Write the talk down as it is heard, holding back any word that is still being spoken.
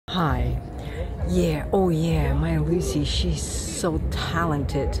Yeah, oh yeah, my Lucy, she's so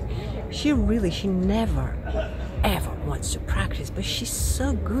talented. She never ever wants to practice, but she's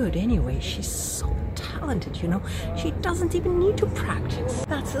so good anyway. She's so talented, you know. She doesn't even need to practice.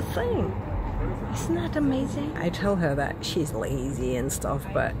 That's the thing. Isn't that amazing? I tell her that she's lazy and stuff,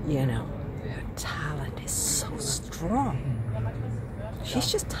 but you know, her talent is so strong. She's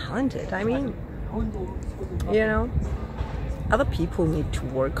just talented. I mean, you know, other people need to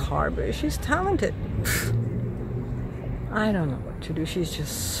work hard, but she's talented. I don't know what to do. She's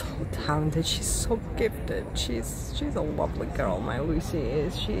just so talented. She's so gifted. She's a lovely girl, my Lucy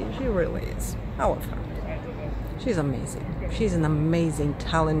is. She really is. I love her. She's amazing. She's an amazing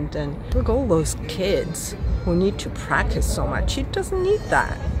talent, and look, all those kids who need to practice so much. She doesn't need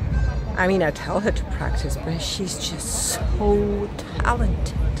that. I mean, I tell her to practice, but she's just so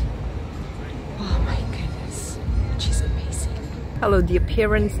talented. Oh my goodness, she's amazing. Hello, dear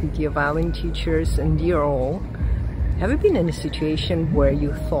parents, dear violin teachers, and dear all. Have you been in a situation where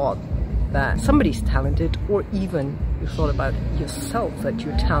you thought that somebody's talented, or even you thought about yourself that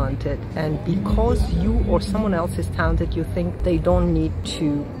you're talented, and because you or someone else is talented, you think they don't need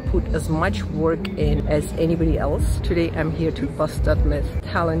to put as much work in as anybody else? Today I'm here to bust that myth.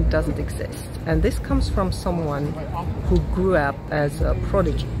 Talent doesn't exist. And this comes from someone who grew up as a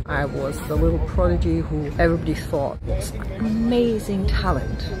prodigy. I was the little prodigy who everybody thought was amazing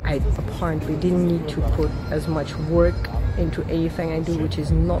talent. I apparently didn't need to put as much work into anything I do, which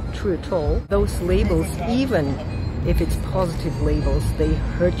is not true at all. Those labels, even if it's positive labels, they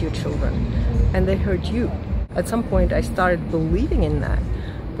hurt your children and they hurt you. At some point I started believing in that,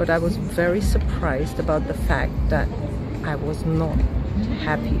 but I was very surprised about the fact that I was not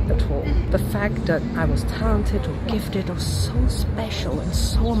happy at all. The fact that I was talented or gifted or so special and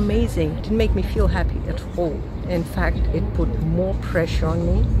so amazing didn't make me feel happy at all. In fact, it put more pressure on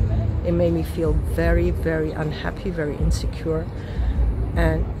me. It made me feel very, very unhappy, very insecure.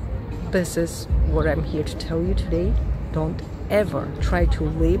 And this is what I'm here to tell you today. Don't ever try to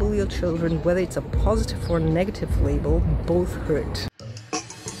label your children, whether it's a positive or negative label, both hurt.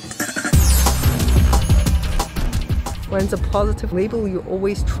 When it's a positive label, you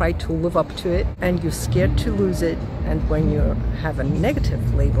always try to live up to it and you're scared to lose it. And when you have a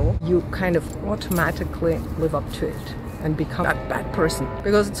negative label, you kind of automatically live up to it and become that bad person.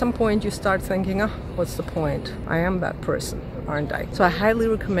 Because at some point you start thinking, oh, what's the point? I am that person, aren't I? So I highly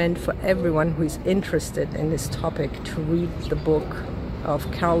recommend for everyone who is interested in this topic to read the book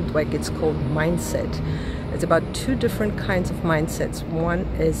of Carol Dweck. It's called Mindset. It's about two different kinds of mindsets. One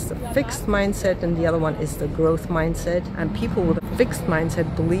is the fixed mindset and the other one is the growth mindset. And people with a fixed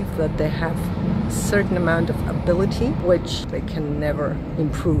mindset believe that they have a certain amount of ability which they can never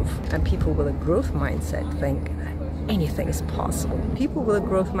improve. And people with a growth mindset think that anything is possible. People with a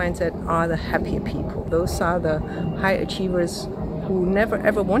growth mindset are the happier people. Those are the high achievers who never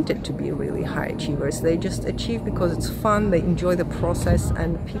ever wanted to be really high achievers. They just achieve because it's fun, they enjoy the process.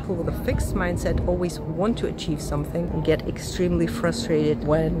 And people with a fixed mindset always want to achieve something and get extremely frustrated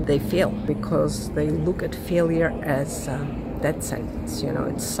when they fail, because they look at failure as death sentence. You know,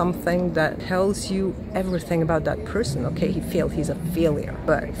 it's something that tells you everything about that person. Okay, he failed, he's a failure.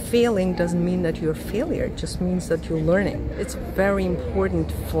 But failing doesn't mean that you're a failure, it just means that you're learning. It's very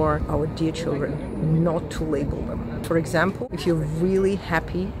important for our dear children not to label them. For example, if you're really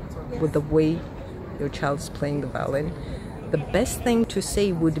happy with the way your child is playing the violin, the best thing to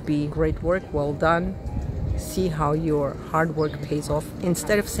say would be, great work, well done, see how your hard work pays off,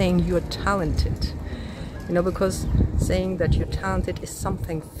 instead of saying you're talented. You know, because saying that you're talented is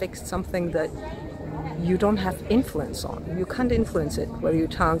something fixed, something that you don't have influence on. You can't influence it, whether you're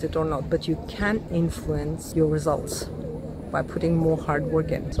talented or not, but you can influence your results by putting more hard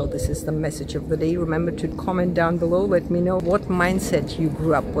work in. So this is the message of the day. Remember to comment down below. Let me know what mindset you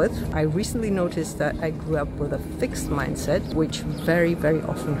grew up with. I recently noticed that I grew up with a fixed mindset, which very, very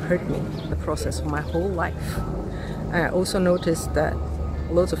often hurt me in the process of my whole life. I also noticed that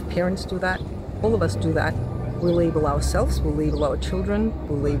lots of parents do that. All of us do that. We label ourselves, we label our children,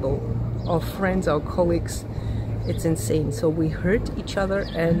 we label our friends, our colleagues. It's insane. So we hurt each other,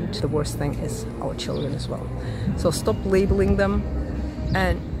 and the worst thing is our children as well. So stop labeling them,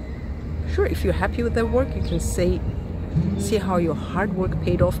 and sure, if you're happy with their work, you can see how your hard work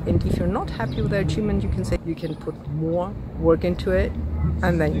paid off. And if you're not happy with their achievement, you can say you can put more work into it,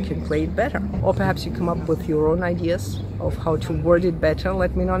 and then you can play it better. Or perhaps you come up with your own ideas of how to word it better.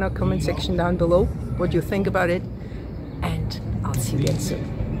 Let me know in the comment section down below what you think about it, and I'll see you again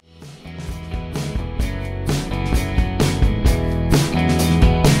soon.